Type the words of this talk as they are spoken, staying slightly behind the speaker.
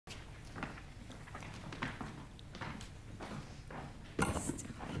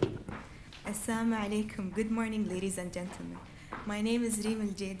Assalamu alaikum. Good morning, ladies and gentlemen. My name is Reem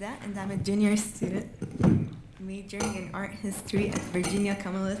Al-Jada, and I'm a junior student majoring in art history at Virginia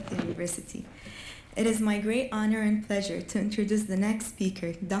Commonwealth University. It is my great honor and pleasure to introduce the next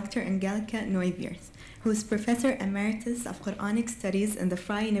speaker, Dr. Angelika Neuwirth, who is Professor Emeritus of Qur'anic Studies in the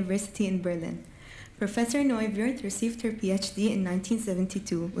Freie University in Berlin. Professor Neuwirth received her PhD in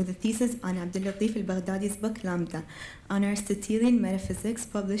 1972 with a thesis on Abdul-Latif al-Baghdadi's book Lambda on Aristotelian metaphysics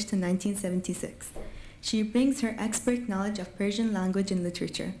published in 1976. She brings her expert knowledge of Persian language and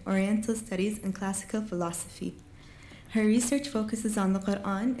literature, Oriental studies, and classical philosophy. Her research focuses on the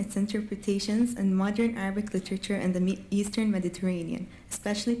Qur'an, its interpretations, and modern Arabic literature in the Eastern Mediterranean,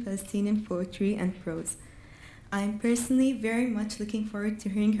 especially Palestinian poetry and prose. I am personally very much looking forward to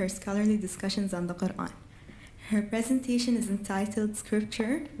hearing her scholarly discussions on the Qur'an. Her presentation is entitled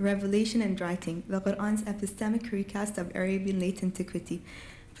Scripture, Revelation, and Writing, the Qur'an's Epistemic Recast of Arabian Late Antiquity.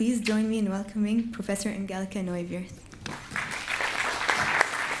 Please join me in welcoming Professor Angelika Neuwirth.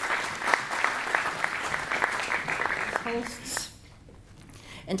 Hosts.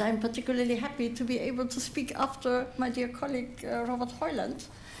 And I'm particularly happy to be able to speak after my dear colleague Robert Hoyland,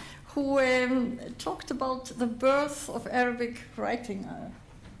 who talked about the birth of Arabic writing,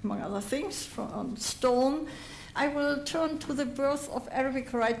 among other things, on stone. I will turn to the birth of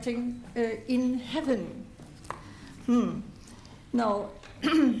Arabic writing in heaven. Now,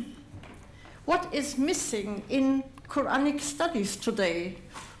 what is missing in Quranic studies today?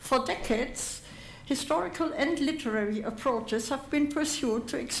 For decades, historical and literary approaches have been pursued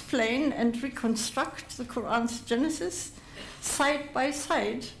to explain and reconstruct the Quran's Genesis side by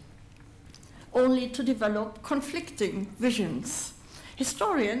side, only to develop conflicting visions.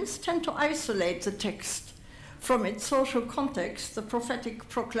 Historians tend to isolate the text from its social context, the prophetic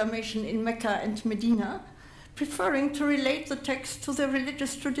proclamation in Mecca and Medina, preferring to relate the text to the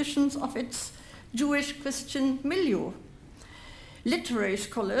religious traditions of its Jewish-Christian milieu. Literary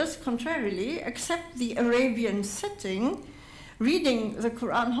scholars, contrarily, accept the Arabian setting, reading the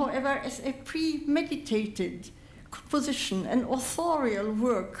Quran, however, as a premeditated composition, an authorial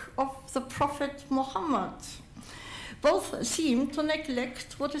work of the Prophet Muhammad. Both seem to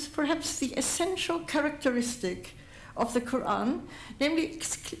neglect what is perhaps the essential characteristic of the Quran, namely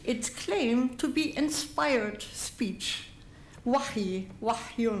its claim to be inspired speech, wahy,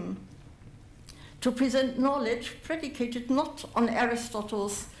 wahyun, to present knowledge predicated not on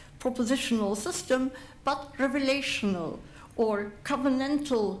Aristotle's propositional system, but revelational or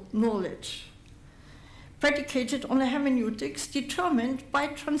covenantal knowledge, predicated on a hermeneutics determined by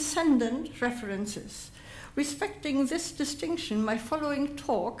transcendent references. Respecting this distinction, my following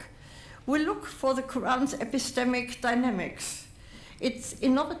talk will look for the Quran's epistemic dynamics, its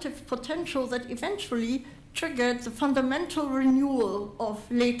innovative potential that eventually triggered the fundamental renewal of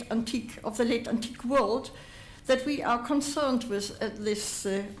the late antique world that we are concerned with at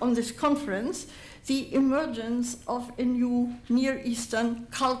on this conference, the emergence of a new Near Eastern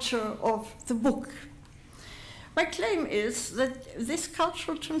culture of the book. My claim is that this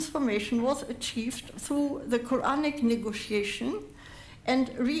cultural transformation was achieved through the Quranic negotiation and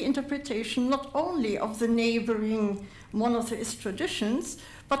reinterpretation not only of the neighboring monotheist traditions,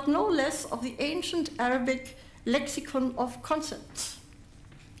 but no less of the ancient Arabic lexicon of concepts.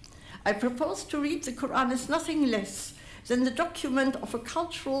 I propose to read the Quran as nothing less than the document of a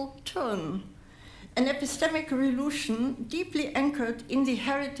cultural turn, an epistemic revolution deeply anchored in the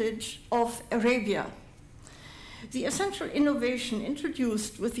heritage of Arabia. The essential innovation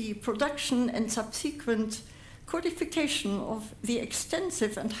introduced with the production and subsequent codification of the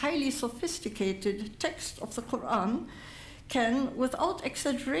extensive and highly sophisticated text of the Quran can, without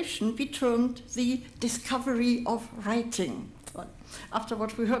exaggeration, be termed the discovery of writing. But after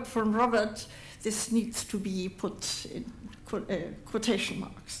what we heard from Robert, this needs to be put in quotation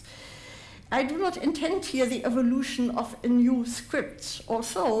marks. I do not intend here the evolution of a new script,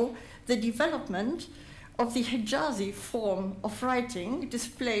 also the development of the Hijazi form of writing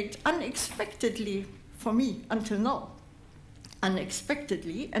displayed unexpectedly for me until now,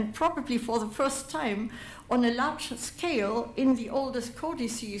 unexpectedly and probably for the first time on a large scale in the oldest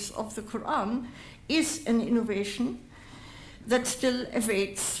codices of the Quran, is an innovation that still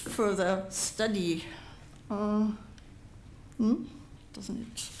awaits further study. Doesn't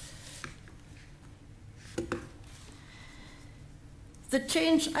it? The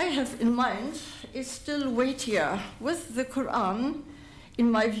change I have in mind is still weightier. With the Quran, in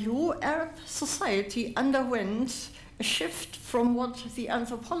my view, Arab society underwent a shift from what the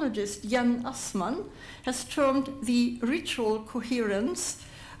anthropologist Jan Assmann has termed the ritual coherence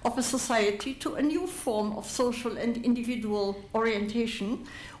of a society to a new form of social and individual orientation,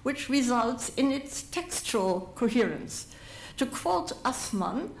 which results in its textual coherence. To quote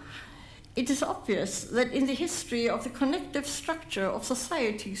Assmann, it is obvious that in the history of the connective structure of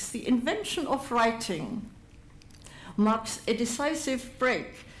societies, the invention of writing marks a decisive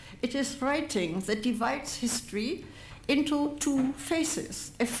break. It is writing that divides history into two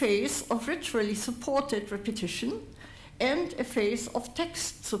phases, a phase of ritually supported repetition and a phase of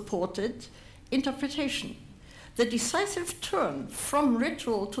text-supported interpretation. The decisive turn from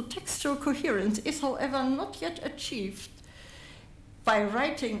ritual to textual coherence is, however, not yet achieved by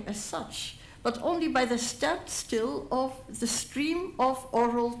writing as such, but only by the standstill of the stream of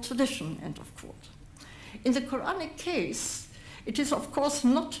oral tradition, end of quote. In the Quranic case, it is, of course,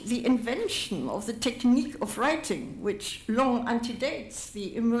 not the invention of the technique of writing, which long antedates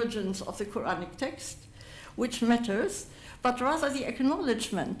the emergence of the Quranic text, which matters, but rather the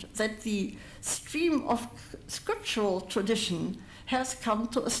acknowledgement that the stream of scriptural tradition has come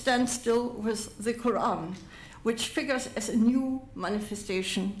to a standstill with the Qur'an, which figures as a new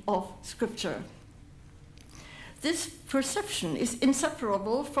manifestation of scripture. This perception is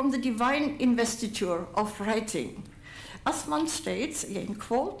inseparable from the divine investiture of writing. Assmann states, again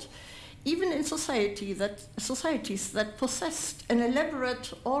quote, even in societies that possessed an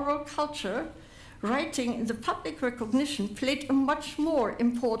elaborate oral culture, writing in the public recognition played a much more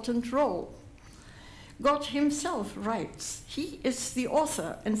important role. God himself writes. He is the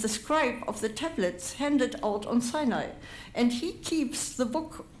author and the scribe of the tablets handed out on Sinai, and he keeps the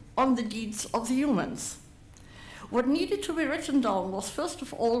book on the deeds of the humans. What needed to be written down was first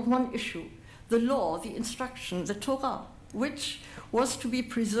of all one issue, the law, the instruction, the Torah, which was to be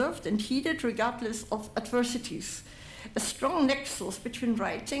preserved and heeded regardless of adversities. A strong nexus between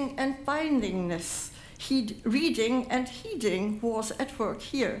writing and bindingness, reading and heeding was at work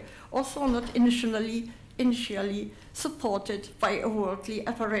here, also not initially supported by a worldly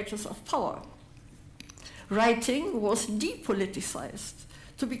apparatus of power. Writing was depoliticized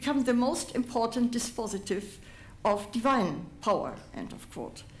to become the most important dispositive of divine power, end of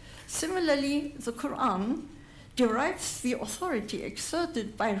quote. Similarly, the Qur'an derives the authority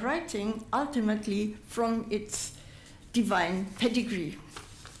exerted by writing ultimately from its divine pedigree.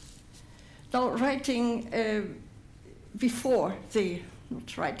 Now, before the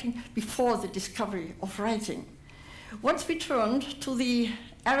discovery of writing. Once we turned to the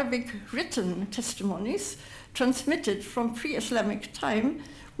Arabic written testimonies transmitted from pre-Islamic time,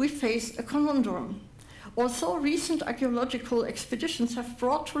 we face a conundrum. Although recent archaeological expeditions have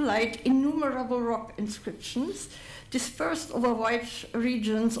brought to light innumerable rock inscriptions dispersed over wide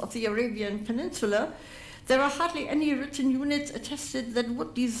regions of the Arabian Peninsula, there are hardly any written units attested that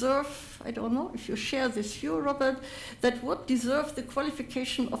would deserve, I don't know if you share this view, Robert, that would deserve the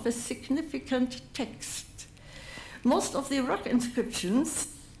qualification of a significant text. Most of the rock inscriptions,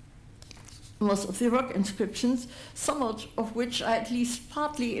 some of which are at least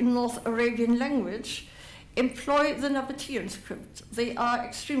partly in North Arabian language, employ the Nabatean script. They are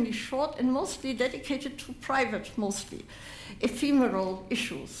extremely short and mostly dedicated to private, ephemeral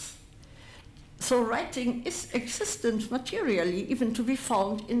issues. So writing is existent materially, even to be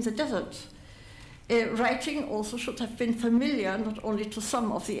found in the desert. Writing also should have been familiar not only to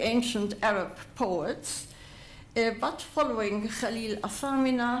some of the ancient Arab poets, but following Khalil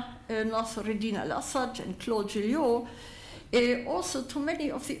Athamina, Nasruddin al-Assad, and Claude Gilliot, also to many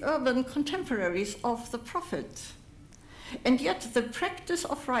of the urban contemporaries of the Prophet. And yet the practice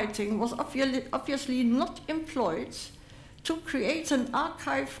of writing was obviously not employed to create an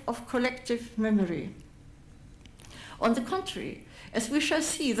archive of collective memory. On the contrary, as we shall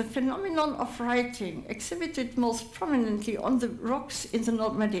see, the phenomenon of writing exhibited most prominently on the rocks in the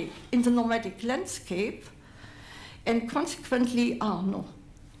nomadic landscape, and consequently,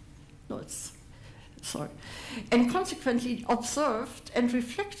 and consequently observed and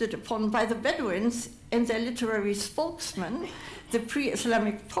reflected upon by the Bedouins and their literary spokesmen, the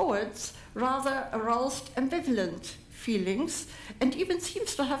pre-Islamic poets, rather aroused ambivalent feelings, and even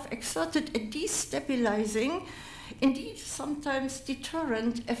seems to have exerted a destabilizing, indeed sometimes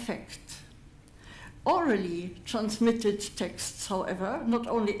deterrent effect. Orally transmitted texts, however, not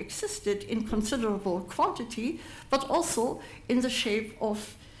only existed in considerable quantity, but also in the shape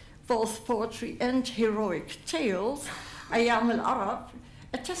of both poetry and heroic tales. Ayam al-Arab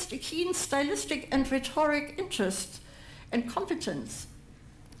attest a keen stylistic and rhetoric interest and competence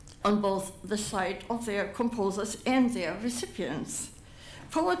on both the side of their composers and their recipients.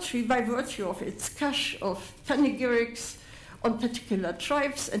 Poetry, by virtue of its cache of panegyrics on particular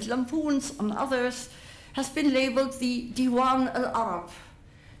tribes and lampoons on others, has been labeled the Diwan al-Arab,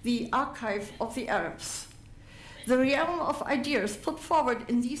 the archive of the Arabs. The realm of ideas put forward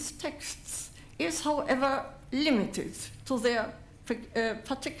in these texts is, however, limited to their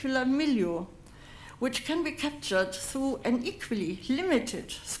particular milieu, which can be captured through an equally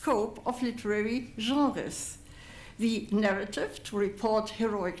limited scope of literary genres. The narrative to report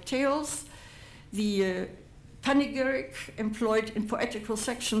heroic tales, the panegyric employed in poetical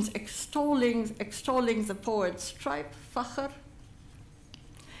sections extolling the poet's tribe, fakhr,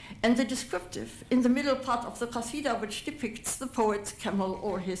 and the descriptive in the middle part of the qasida, which depicts the poet's camel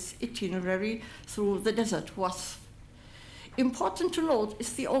or his itinerary through the desert, wasf. Important to note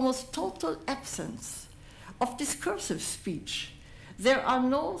is the almost total absence of discursive speech. There are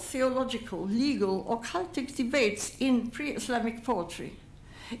no theological, legal, or cultic debates in pre-Islamic poetry.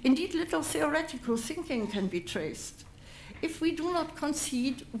 Indeed, little theoretical thinking can be traced, if we do not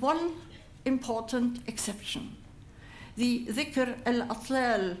concede one important exception. The Dhikr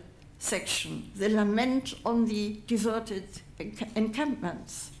al-Atlal section, the lament on the deserted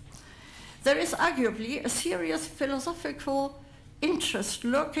encampments. There is arguably a serious philosophical interest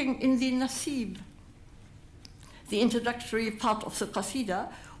lurking in the Nasib, the introductory part of the Qasida,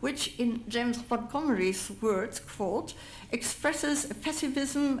 which in James Montgomery's words, quote, expresses a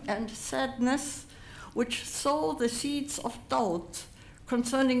pessimism and sadness which sow the seeds of doubt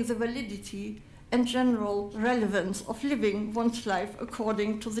concerning the validity and general relevance of living one's life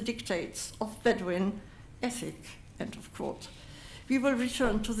according to the dictates of Bedouin ethic, end of quote. We will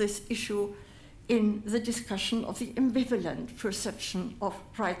return to this issue in the discussion of the ambivalent perception of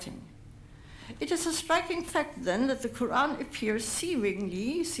writing. It is a striking fact, then, that the Qur'an appears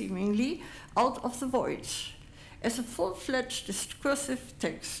seemingly out of the void as a full-fledged discursive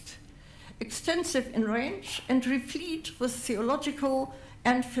text, extensive in range and replete with theological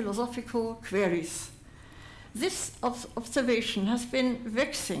and philosophical queries. This observation has been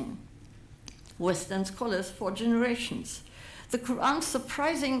vexing Western scholars for generations. The Qur'an's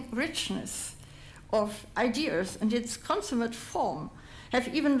surprising richness of ideas and its consummate form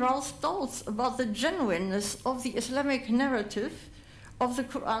have even roused doubts about the genuineness of the Islamic narrative of the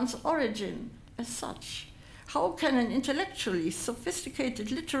Qur'an's origin as such. How can an intellectually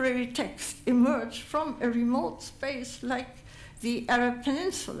sophisticated literary text emerge from a remote space like the Arab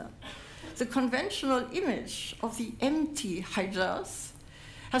Peninsula? The conventional image of the empty Hijaz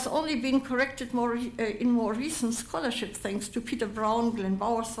has only been corrected in more recent scholarship, thanks to Peter Brown, Glenn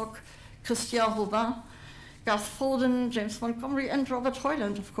Bowersock, Christian Robin, Garth Foden, James Montgomery, and Robert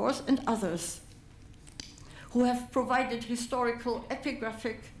Hoyland, of course, and others, who have provided historical,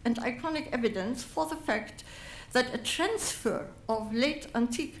 epigraphic, and iconic evidence for the fact that a transfer of late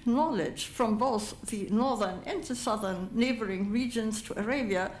antique knowledge from both the northern and the southern neighboring regions to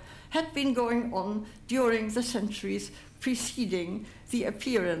Arabia had been going on during the centuries preceding the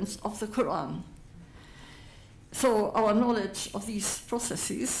appearance of the Qur'an. So our knowledge of these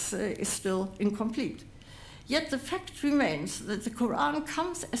processes is still incomplete. Yet the fact remains that the Qur'an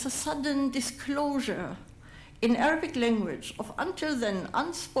comes as a sudden disclosure in Arabic language of until then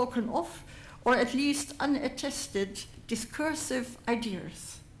unspoken of, or at least unattested, discursive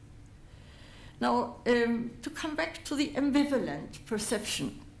ideas. Now, to come back to the ambivalent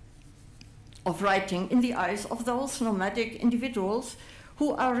perception of writing in the eyes of those nomadic individuals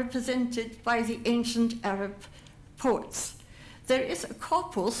who are represented by the ancient Arab poets. There is a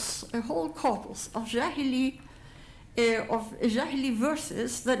whole corpus of Jahili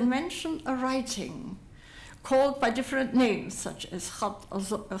verses that mention a writing called by different names, such as Khat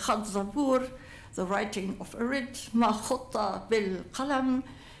Zabur, the writing of a writ, Ma Khutta bil Qalam,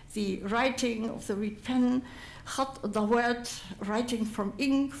 the writing of the reed pen, Khat Dawat, writing from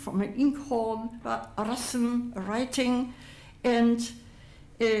ink, from an inkhorn, Rasm, a writing, and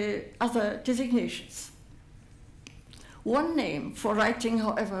other designations. One name for writing,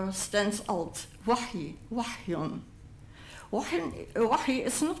 however, stands out, Wahy, Wahyun. Wahy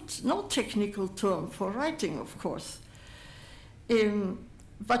is no technical term for writing, of course,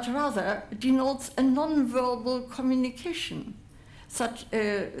 but rather denotes a non-verbal communication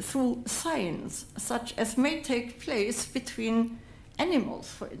through signs, such as may take place between animals,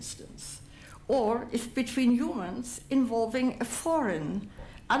 for instance, or if between humans involving a foreign,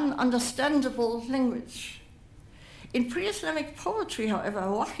 ununderstandable language. In pre-Islamic poetry, however,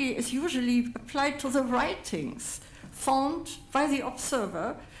 wahy is usually applied to the writings found by the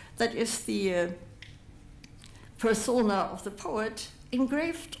observer, that is the persona of the poet,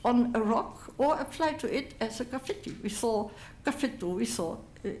 engraved on a rock or applied to it as a graffiti. We saw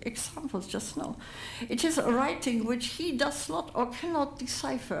examples just now. It is a writing which he does not or cannot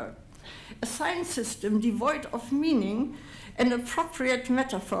decipher, a sign system devoid of meaning, an appropriate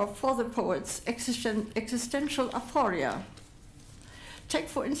metaphor for the poet's existential aporia. Take,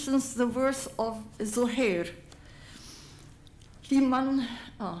 for instance, the verse of Zuhair. Liman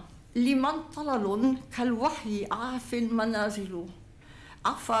talalun kalwahyi afin manazilu.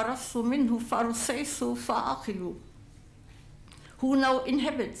 Afarasu minhu faruseisu fa'akilu. Who now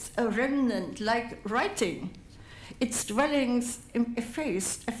inhabits a remnant like writing. Its dwellings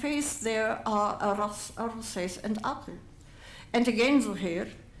effaced there are Aruses and Aqil. And again Zuhair,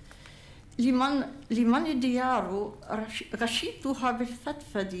 Liman diyaru rashituha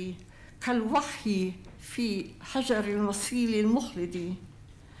bilfatfadi kalwahyi fi hajar al-masil al-mukhlidi.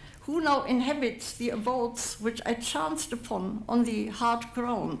 Who now inhabits the abodes which I chanced upon on the hard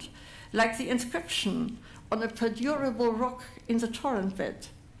ground, like the inscription on a perdurable rock in the torrent bed.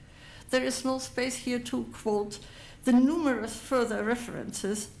 There is no space here to quote the numerous further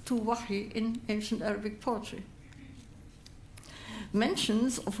references to wahi in ancient Arabic poetry.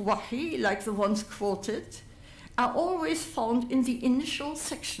 Mentions of wahi, like the ones quoted, are always found in the initial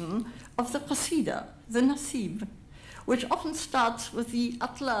section of the qasida, the nasib, which often starts with the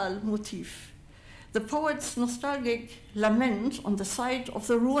atlal motif, the poet's nostalgic lament on the site of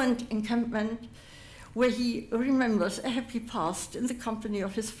the ruined encampment where he remembers a happy past in the company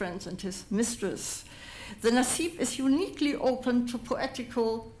of his friends and his mistress. The nasib is uniquely open to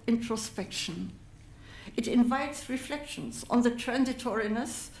poetical introspection. It invites reflections on the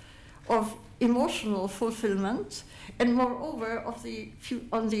transitoriness of emotional fulfillment and moreover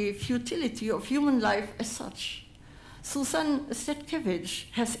on the futility of human life as such. Susan Stetkevich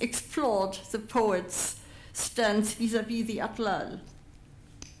has explored the poet's stance vis-à-vis the atlal.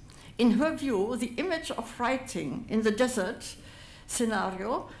 In her view, the image of writing in the desert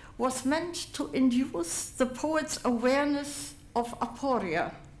scenario was meant to induce the poet's awareness of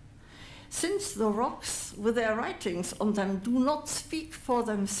aporia. Since the rocks with their writings on them do not speak for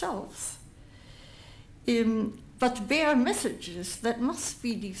themselves, but bear messages that must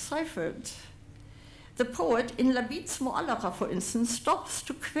be deciphered, the poet in Labid's Mu'allaka, for instance, stops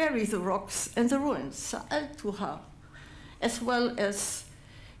to query the rocks and the ruins, sa'altuha, as well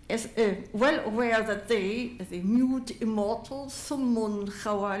aware that they, the mute immortals, summun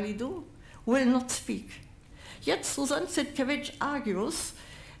khawalidu, will not speak. Yet Susan Stetkevich argues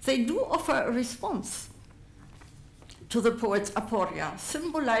they do offer a response to the poet's aporia,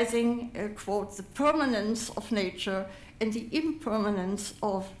 symbolizing, quote, the permanence of nature and the impermanence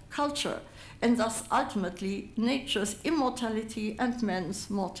of culture, and thus ultimately nature's immortality and man's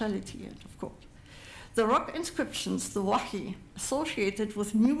mortality, end of quote. The rock inscriptions, the wahi, associated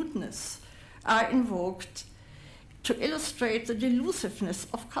with muteness, are invoked to illustrate the delusiveness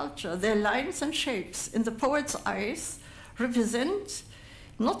of culture. Their lines and shapes, in the poet's eyes, represent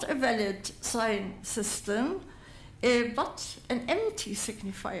not a valid sign system, but an empty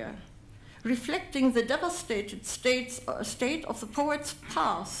signifier, reflecting the devastated state of the poet's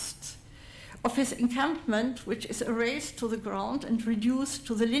past, of his encampment, which is erased to the ground and reduced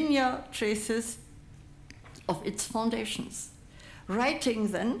to the linear traces of its foundations.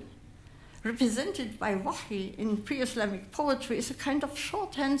 Writing, then, represented by wahi in pre-Islamic poetry, is a kind of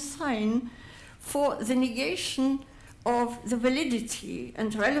shorthand sign for the negation of the validity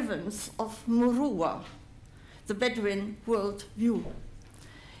and relevance of muruwa, the Bedouin world view,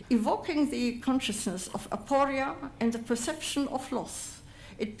 evoking the consciousness of aporia and the perception of loss.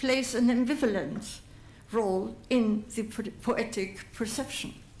 It plays an ambivalent role in the poetic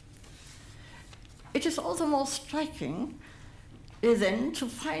perception. It is all the more striking then to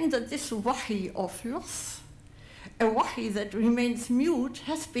find that this wahi of loss, a wahi that remains mute,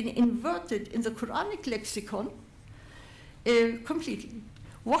 has been inverted in the Quranic lexicon completely.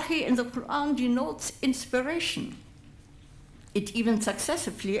 Wahi in the Quran denotes inspiration. It even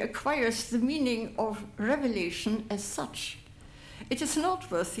successively acquires the meaning of revelation as such. It is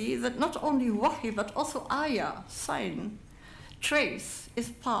noteworthy that not only wahi but also ayah, sign, trace, is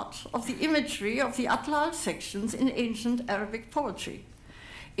part of the imagery of the atlal sections in ancient Arabic poetry.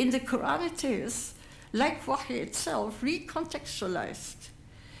 In the Quran it is, like wahi itself, recontextualized.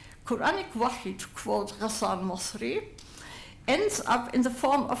 Quranic wahi, to quote Ghassan Mosri, ends up in the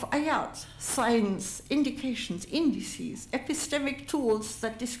form of ayat, signs, indications, indices, epistemic tools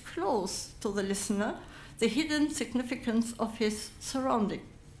that disclose to the listener the hidden significance of his surroundings,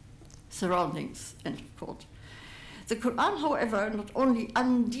 end quote. The Quran, however, not only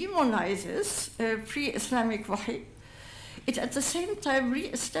undemonizes pre-Islamic wahi, it at the same time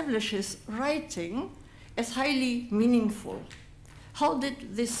re-establishes writing as highly meaningful. How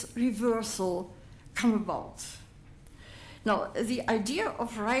did this reversal come about? Now, the idea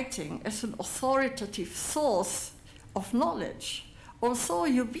of writing as an authoritative source of knowledge, although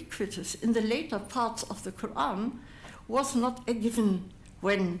ubiquitous in the later parts of the Qur'an, was not a given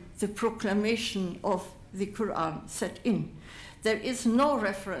when the proclamation of the Qur'an set in. There is no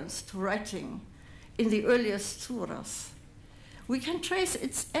reference to writing in the earliest surahs. We can trace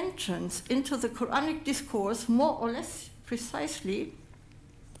its entrance into the Quranic discourse more or less precisely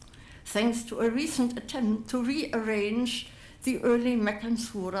thanks to a recent attempt to rearrange the early Meccan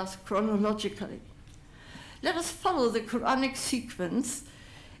surahs chronologically. Let us follow the Quranic sequence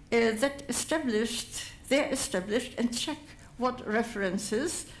they're established and check what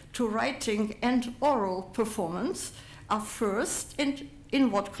references to writing and oral performance are first and in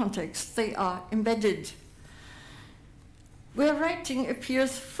what context they are embedded. Where writing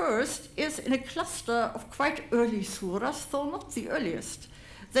appears first is in a cluster of quite early surahs, though not the earliest,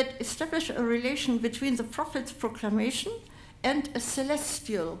 that establish a relation between the prophet's proclamation and a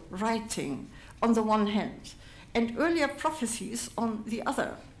celestial writing on the one hand, and earlier prophecies on the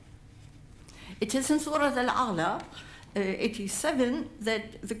other. It is in Surah Al-A'la, 87,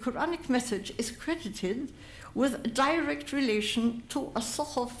 that the Quranic message is credited with a direct relation to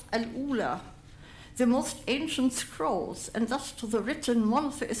as-Suhuf al-Ula, the most ancient scrolls, and thus to the written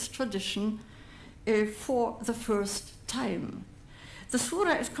monotheist tradition for the first time. The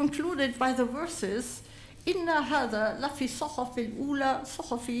surah is concluded by the verses, Inna hada lafi suhuf al-ula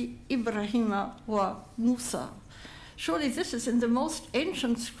suhufi Ibrahima wa Musa. Surely this is in the most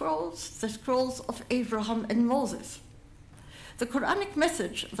ancient scrolls, the scrolls of Abraham and Moses. The Quranic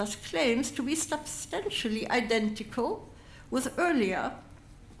message thus claims to be substantially identical with earlier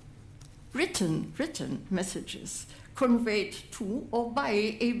written messages conveyed to or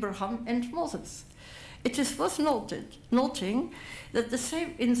by Abraham and Moses. It is worth noting that the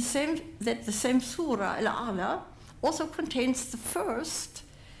same Surah Al-A'la also contains the first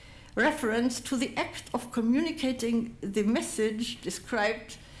reference to the act of communicating the message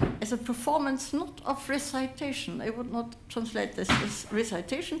described as a performance not of recitation, I would not translate this as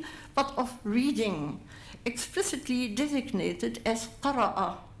recitation, but of reading, explicitly designated as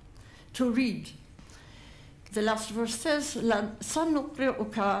qara'a, to read. The last verse says,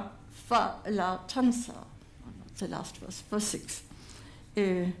 سَنُقْرِئُكَ فَلَا تَنْسَى. The last verse, verse 6.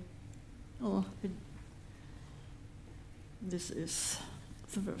 This is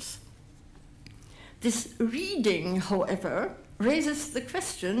the verse. This reading, however, raises the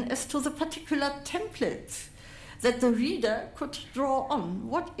question as to the particular template that the reader could draw on.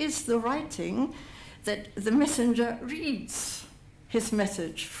 What is the writing that the messenger reads his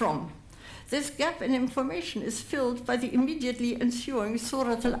message from? This gap in information is filled by the immediately ensuing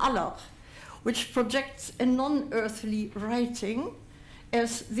Surah Al-Alaq, which projects a non-earthly writing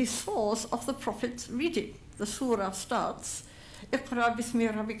as the source of the prophet's reading. The surah starts, اقرأ باسم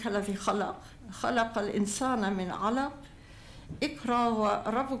ربك الذي خلق خلق الإنسان من علق اقرأ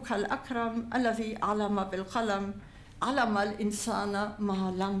وربك الأكرم الذي علم بالقلم علم الإنسان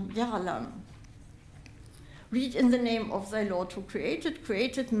ما لم يعلم. Read in the name of thy Lord who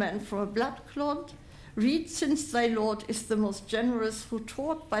created man from a blood clot. Read, since thy Lord is the most generous, who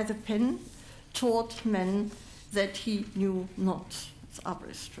taught by the pen, taught men that he knew not. It's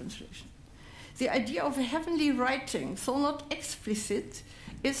Abra's translation. The idea of a heavenly writing, though not explicit,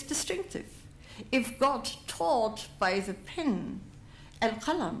 is distinctive. If God taught by the pen,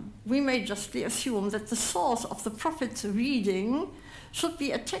 al-qalam, we may justly assume that the source of the prophet's reading should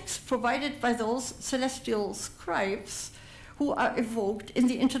be a text provided by those celestial scribes who are evoked in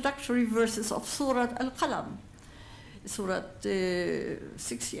the introductory verses of Surah Al-Qalam. Surah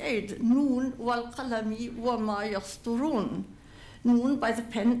 68, Noon wal qalami wa ma yasturun. Noon by the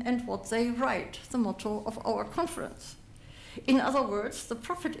pen and what they write, the motto of our conference. In other words, the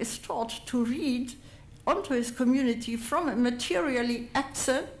prophet is taught to read onto his community from a materially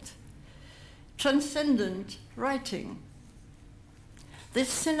absent, transcendent writing. This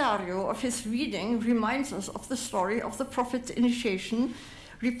scenario of his reading reminds us of the story of the prophet's initiation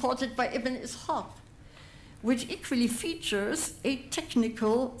reported by Ibn Ishaq, which equally features the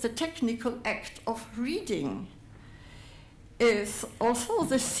technical act of reading. Also,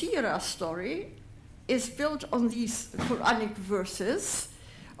 the Sirah story is built on these Quranic verses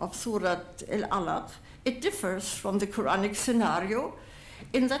of Surah Al-Alaq. It differs from the Quranic scenario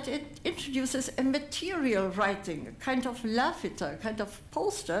in that it introduces a material writing, a kind of lafita, a kind of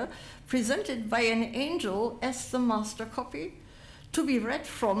poster, presented by an angel as the master copy, to be read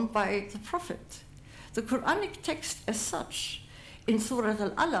from by the prophet. The Quranic text as such, in Surah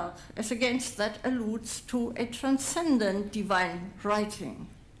Al-Alaq, as against that, alludes to a transcendent divine writing.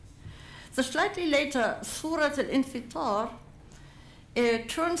 The slightly later Surat al-Infitar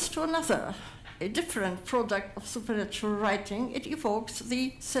turns to another, a different product of supernatural writing. It evokes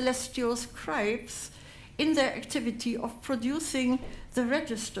the celestial scribes in their activity of producing the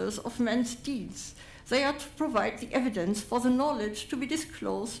registers of men's deeds. They are to provide the evidence for the knowledge to be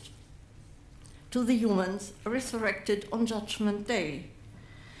disclosed to the humans resurrected on Judgment Day.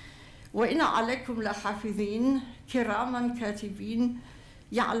 وَإِنَّ عَلَيْكُمْ لَحَافِظِينَ كِرَامًا كَاتِبِينَ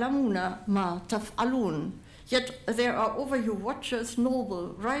يَعْلَمُونَ مَا تَفْعَلُونَ. Yet there are over you watchers,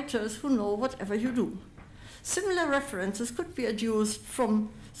 noble writers who know whatever you do. Similar references could be adduced from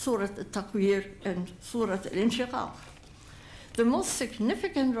Surat al-Takwir and Surat al-Inshiqaq. The most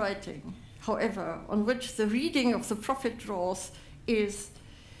significant writing, however, on which the reading of the Prophet draws is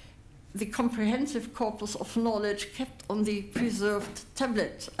the comprehensive corpus of knowledge kept on the preserved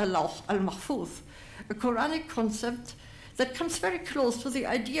tablet, al-Lawh al-Mahfuz, a Quranic concept that comes very close to the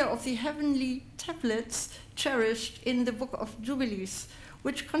idea of the heavenly tablets cherished in the Book of Jubilees,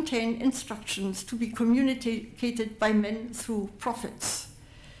 which contain instructions to be communicated by men through prophets.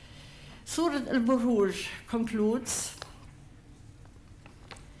 Surat al-Buruj concludes,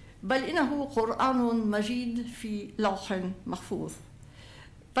 بَلْ إِنَّهُ قُرْآنٌ مَجِيدٌ فِي لَوْحٍ مَحْفُوظٍ.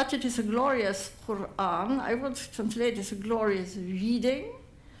 But it is a glorious Qur'an. I would translate as a glorious reading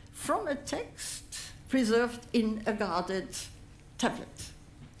from a text preserved in a guarded tablet.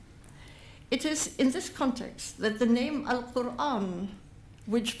 It is in this context that the name Al-Qur'an,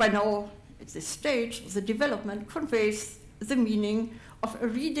 which by now at this stage of the development conveys the meaning of a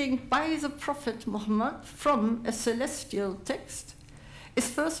reading by the Prophet Muhammad from a celestial text, is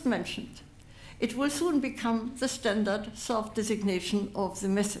first mentioned. It will soon become the standard self-designation of the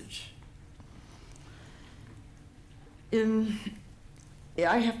message.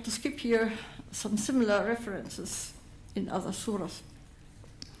 I have to skip here some similar references in other surahs.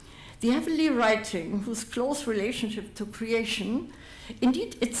 The heavenly writing, whose close relationship to creation,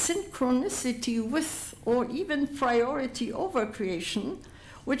 indeed its synchronicity with or even priority over creation,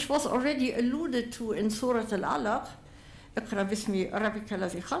 which was already alluded to in Surah Al-Alaq, اقرأ باسم ربك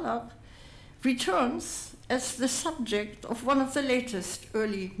الذي خلق, returns as the subject of one of the latest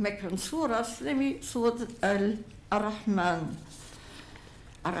early Meccan surahs, namely Surah Al-Rahman.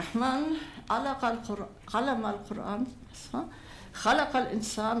 Ar-Rahman, علم القرآن, خلق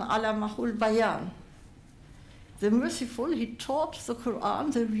الإنسان علمه البيان. The merciful, he taught the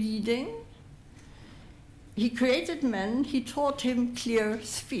Quran, the reading. He created man, he taught him clear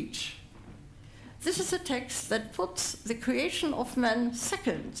speech. This is a text that puts the creation of man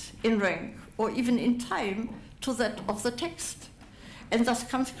second in rank or even in time to that of the text, and thus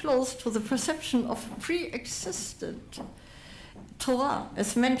comes close to the perception of pre-existent Torah,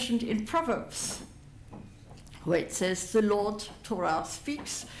 as mentioned in Proverbs, where it says the Lord Torah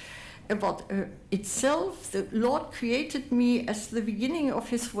speaks about itself. The Lord created me as the beginning of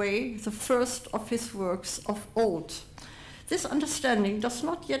his way, the first of his works of old. This understanding does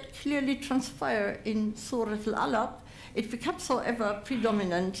not yet clearly transpire in Surah Al-Alaq. It becomes, however,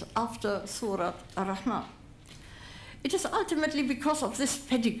 predominant after Surah Ar-Rahman. It is ultimately because of this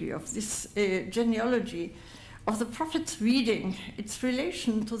pedigree, of this genealogy, of the Prophet's reading, its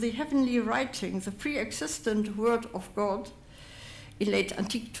relation to the heavenly writing, the pre-existent word of God. In late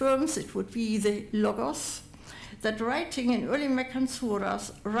antique terms, it would be the Logos, that writing in early Meccan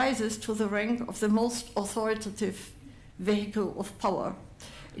surahs rises to the rank of the most authoritative vehicle of power.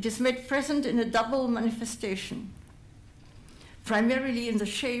 It is made present in a double manifestation, primarily in the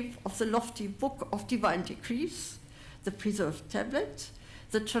shape of the lofty book of divine decrees, the preserved tablet,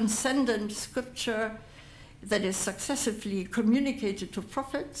 the transcendent scripture that is successively communicated to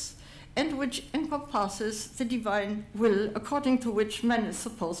prophets, and which encompasses the divine will according to which man is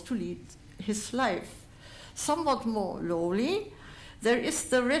supposed to lead his life. Somewhat more lowly, there is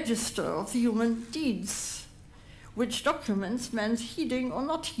the register of the human deeds, which documents man's heeding or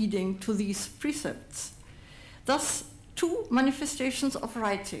not heeding to these precepts. Thus, two manifestations of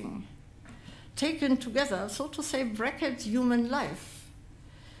writing, taken together, so to say, bracket human life.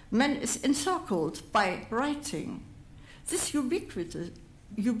 Man is encircled by writing. This ubiquity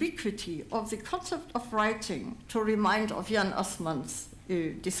of the concept of writing, to remind of Jan Assmann's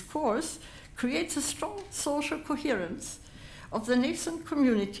discourse, creates a strong social coherence of the nascent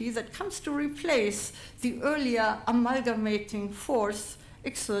community that comes to replace the earlier amalgamating force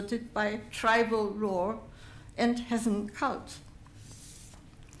exerted by tribal lore and heathen cult.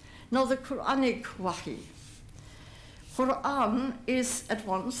 Now, the Qur'anic wahi. Qur'an is at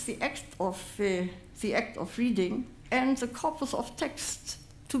once the act of reading and the corpus of text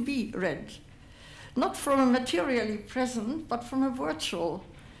to be read, not from a materially present, but from a virtual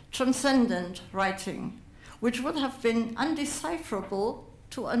transcendent writing, which would have been undecipherable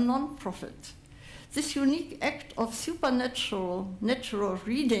to a non-prophet. This unique act of supernatural natural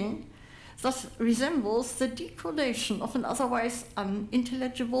reading thus resembles the decodation of an otherwise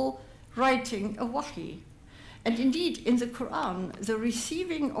unintelligible writing, a wahi. And indeed, in the Qur'an, the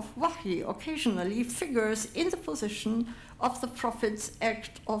receiving of wahi occasionally figures in the position of the prophet's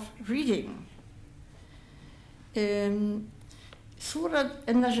act of reading. Surah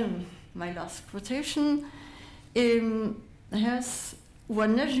An-Najm, my last quotation, has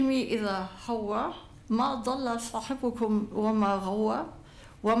وَالنَّجْمِ إِذَا هَوَّى مَا ضَلَّ صَاحِبُكُمْ وَمَا غَوَّى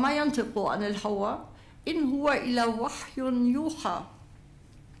وَمَا يَنْطِقُ عَنِ الْهَوَى إِنْ هُوَ إِلَّا وَحْيٌ يُوحَى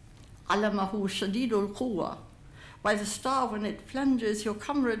عَلَمَهُ شَدِيدُ الْقُوَّى. By the star when it plunges, your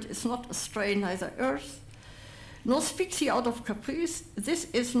comrade is not astray, neither earth, nor speaks he out of caprice. This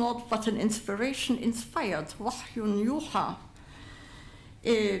is not but an inspiration inspired, wahyun yuha,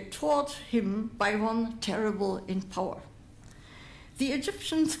 toward him by one terrible in power. The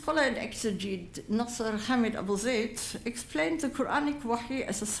Egyptian scholar and exegete Nasser Hamid Abu Zayd explained the Quranic wahi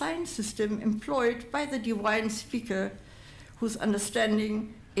as a sign system employed by the divine speaker whose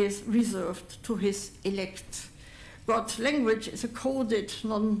understanding is reserved to his elect. God's language is a coded,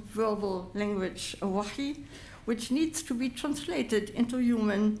 non-verbal language, a wahi, which needs to be translated into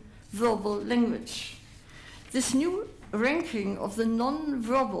human verbal language. This new ranking of the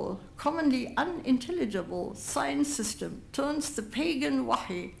non-verbal, commonly unintelligible sign system turns the pagan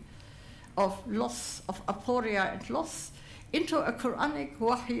wahi of loss, of aporia and loss, into a Quranic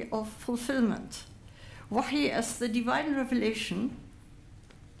wahi of fulfillment. Wahi as the divine revelation,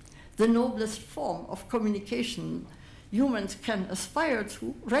 the noblest form of communication humans can aspire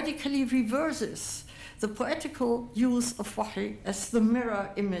to, radically reverses the poetical use of wahi as the mirror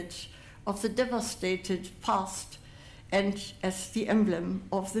image of the devastated past and as the emblem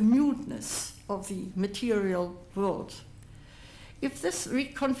of the muteness of the material world. If this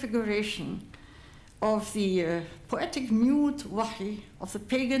reconfiguration of the poetic mute wahi of the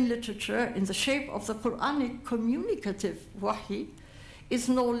pagan literature in the shape of the Quranic communicative wahi is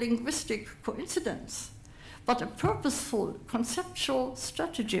no linguistic coincidence, but a purposeful conceptual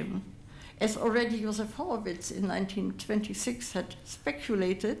stratagem, as already Josef Horowitz in 1926 had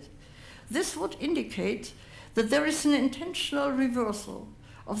speculated, this would indicate that there is an intentional reversal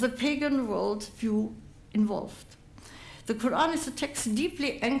of the pagan world view involved. The Qur'an is a text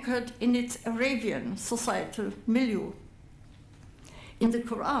deeply anchored in its Arabian societal milieu. In the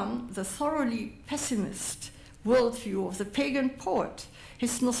Qur'an, the thoroughly pessimist worldview of the pagan poet,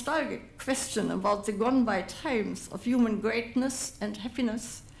 his nostalgic question about the gone-by times of human greatness and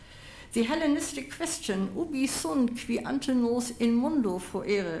happiness, the Hellenistic question, ubi sunt qui ante nos in mundo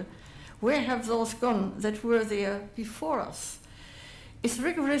foere, where have those gone that were there before us, is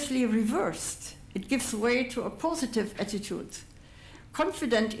rigorously reversed. It gives way to a positive attitude,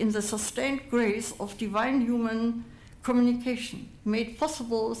 confident in the sustained grace of divine human communication, made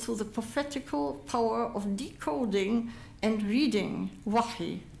possible through the prophetical power of decoding and reading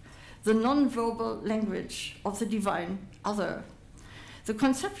wahi, the non-verbal language of the divine other. The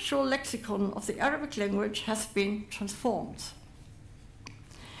conceptual lexicon of the Arabic language has been transformed.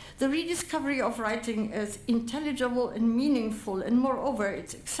 The rediscovery of writing as intelligible and meaningful, and moreover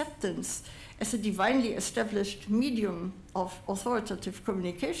its acceptance as a divinely established medium of authoritative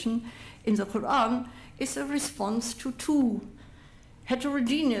communication in the Qur'an is a response to two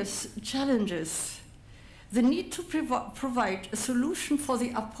heterogeneous challenges. The need to provide a solution for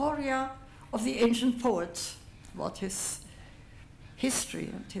the aporia of the ancient poet about his history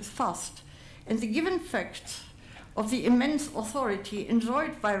and his past, and the given fact of the immense authority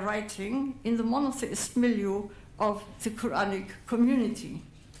enjoyed by writing in the monotheist milieu of the Quranic community.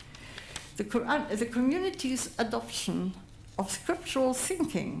 The community's adoption of scriptural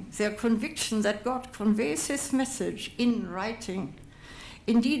thinking, their conviction that God conveys his message in writing,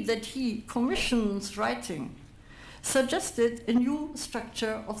 indeed that he commissions writing, suggested a new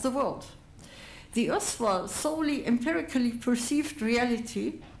structure of the world. The erstwhile solely empirically perceived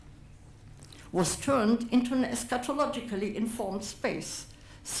reality was turned into an eschatologically informed space,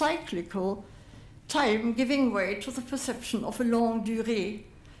 cyclical time giving way to the perception of a longue durée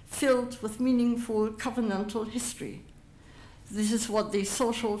filled with meaningful covenantal history. This is what the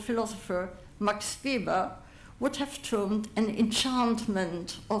social philosopher Max Weber would have termed an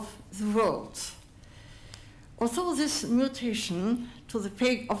enchantment of the world. Although this mutation of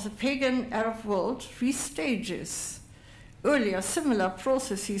the pagan Arab world restages earlier similar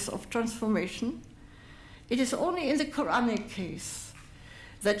processes of transformation, it is only in the Quranic case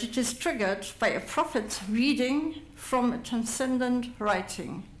that it is triggered by a prophet's reading from a transcendent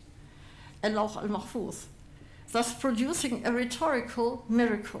writing. al-Lawh al-Mahfuz, thus producing a rhetorical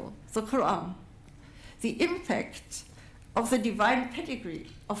miracle, the Qur'an. The impact of the divine pedigree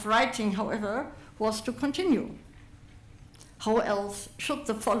of writing, however, was to continue. How else should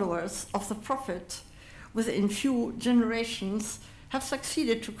the followers of the Prophet within few generations have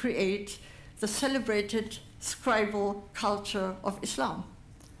succeeded to create the celebrated scribal culture of Islam?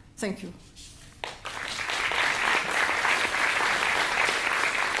 Thank you.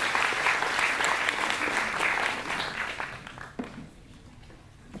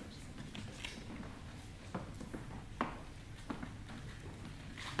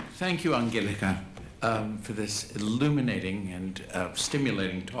 Thank you, Angelika, for this illuminating and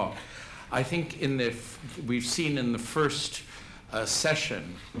stimulating talk. I think we've seen in the first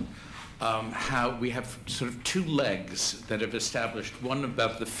session how we have sort of two legs that have established, one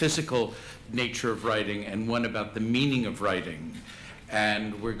about the physical nature of writing and one about the meaning of writing.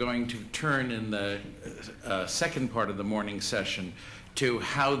 And we're going to turn in the second part of the morning session to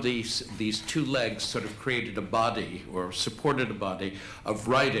how these two legs sort of created a body or supported a body of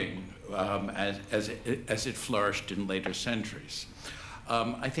writing as it flourished in later centuries.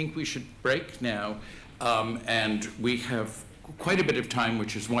 I think we should break now, and we have quite a bit of time,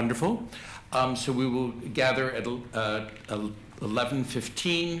 which is wonderful. So we will gather at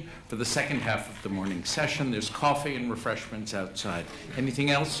 11:15 for the second half of the morning session. There's coffee and refreshments outside.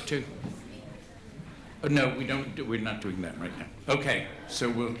 Anything else to? Oh, no, we're not doing that right now. Okay, so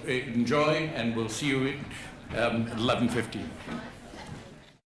we'll enjoy, and we'll see you at 11:15.